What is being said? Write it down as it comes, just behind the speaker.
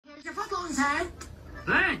Bonehead.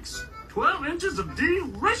 Thanks. 12 inches of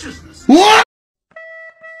deliciousness. What?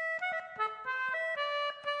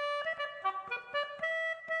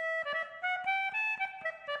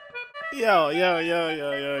 Yo.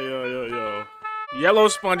 Yellow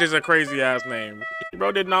Sponge is a crazy ass name.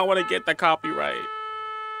 Bro did not want to get the copyright.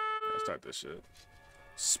 Let's start this shit.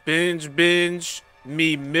 Spingebinge,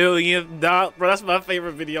 me millionth dollar. Bro, that's my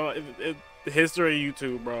favorite video in the history of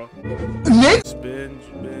YouTube, bro.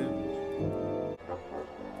 Spingebinge.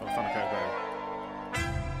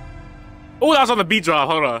 Oh, that was on the beat drop.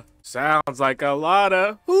 Hold on. Sounds like a lot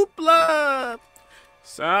of hoopla.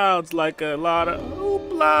 Sounds like a lot of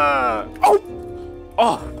hoopla. Oh!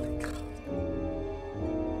 Oh my god.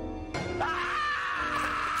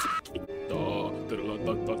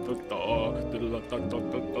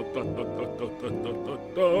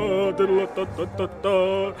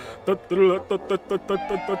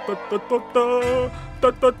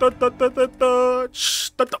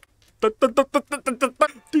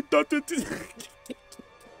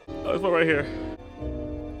 This one right here.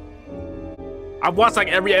 I've watched like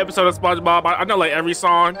every episode of SpongeBob. I know like every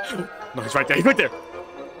song. No, he's right there. He's right there.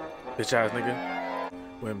 Bitch ass nigga.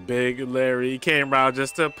 When Big Larry came round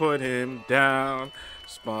just to put him down,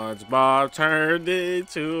 SpongeBob turned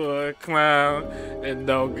into a clown, and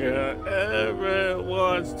no girl ever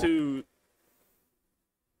wants to.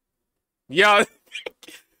 Yo.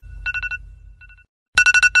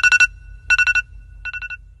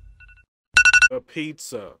 A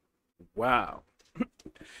pizza. Wow.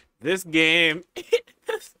 This game.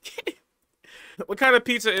 What kind of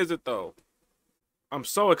pizza is it though? I'm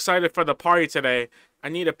so excited for the party today. I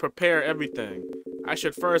need to prepare everything. I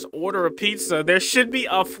should first order a pizza. There should be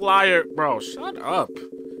a flyer. Bro, shut up.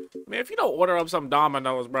 Man, if you don't order up some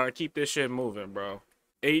Domino's, bro, keep this shit moving, bro.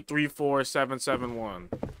 834771.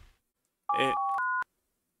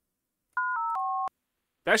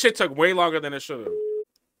 That shit took way longer than it should have.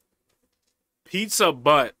 Pizza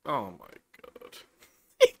butt. Oh my god.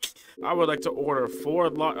 I would like to order 4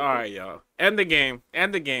 Alright, yo. End the game.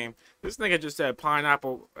 End the game. This nigga just said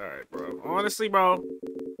pineapple. Alright, bro. Honestly, bro.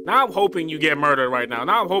 Now I'm hoping you get murdered right now.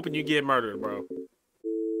 Now I'm hoping you get murdered, bro.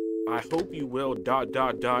 I hope you will ...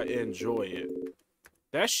 enjoy it.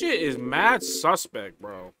 That shit is mad suspect,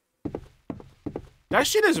 bro. That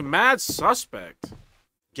shit is mad suspect.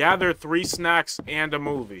 Gather 3 snacks and a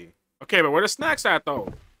movie. Okay, but where the snacks at,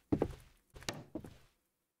 though?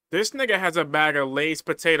 This nigga has a bag of Lay's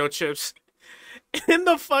potato chips in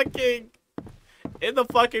the fucking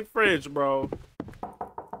fridge, bro.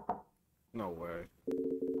 No way.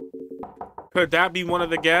 Could that be one of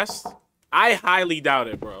the guests? I highly doubt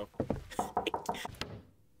it, bro.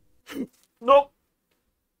 Nope.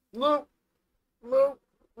 Nope. Nope.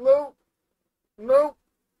 Nope. Nope.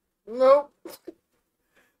 Nope.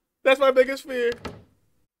 That's my biggest fear.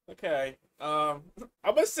 Okay. I'm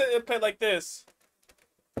gonna sit and play like this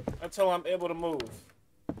until I'm able to move.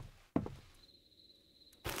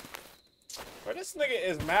 Bro, this nigga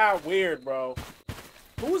is mad weird, bro.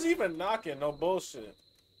 Who's even knocking? No bullshit.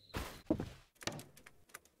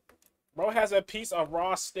 Bro has a piece of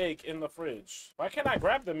raw steak in the fridge. Why can't I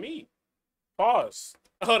grab the meat? Pause.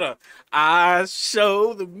 Hold on. I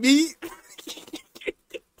show the meat.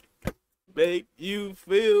 Make you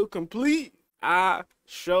feel complete. I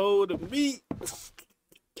show the meat.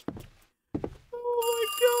 Oh my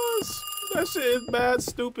gosh. That shit is mad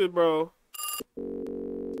stupid, bro.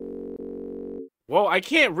 Whoa, I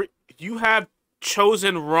can't you have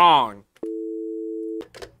chosen wrong.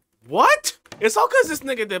 What? It's all because this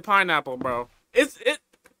nigga did pineapple, bro.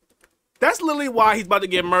 That's literally why he's about to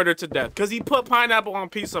get murdered to death. Because he put pineapple on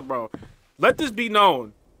pizza, bro. Let this be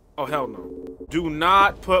known. Oh, hell no. Do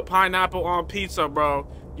not put pineapple on pizza, bro.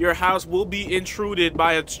 Your house will be intruded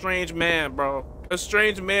by a strange man, bro. A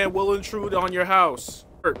strange man will intrude on your house.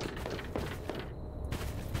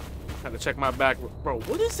 Had to check my back. Bro,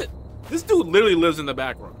 what is it? This dude literally lives in the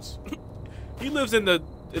back rooms. He lives in the...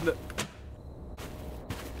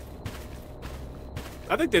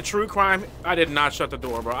 I think the true crime... I did not shut the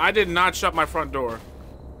door, bro. I did not shut my front door.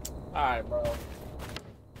 Alright, bro.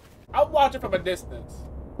 I'll watch it from a distance.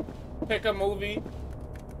 Pick a movie.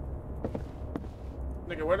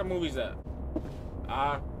 Nigga, where the movies at?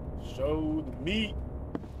 I show the meat.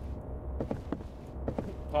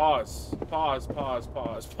 Pause. Pause, pause,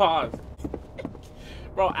 pause, pause.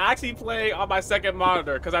 Bro, actually play on my second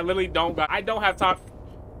monitor, because I literally don't have time.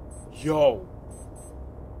 Yo.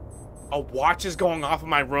 A watch is going off in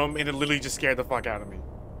my room, and it literally just scared the fuck out of me.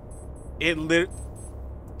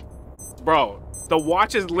 Bro, the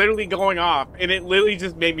watch is literally going off, and it literally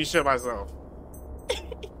just made me shit myself.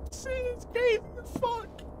 Shit is crazy as fuck.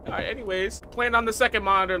 Alright, anyways, playing on the second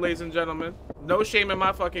monitor, ladies and gentlemen. No shame in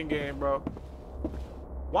my fucking game, bro.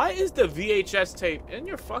 Why is the VHS tape in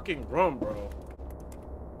your fucking room, bro?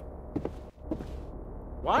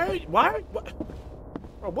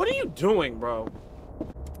 Bro, what are you doing, bro?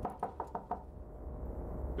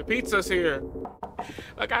 The pizza's here.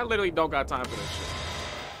 Like, I literally don't got time for this shit.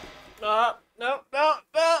 No.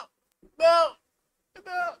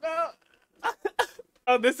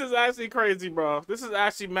 Oh, this is actually crazy, bro. This is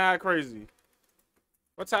actually mad crazy.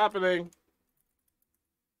 What's happening?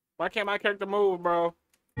 Why can't my character move, bro?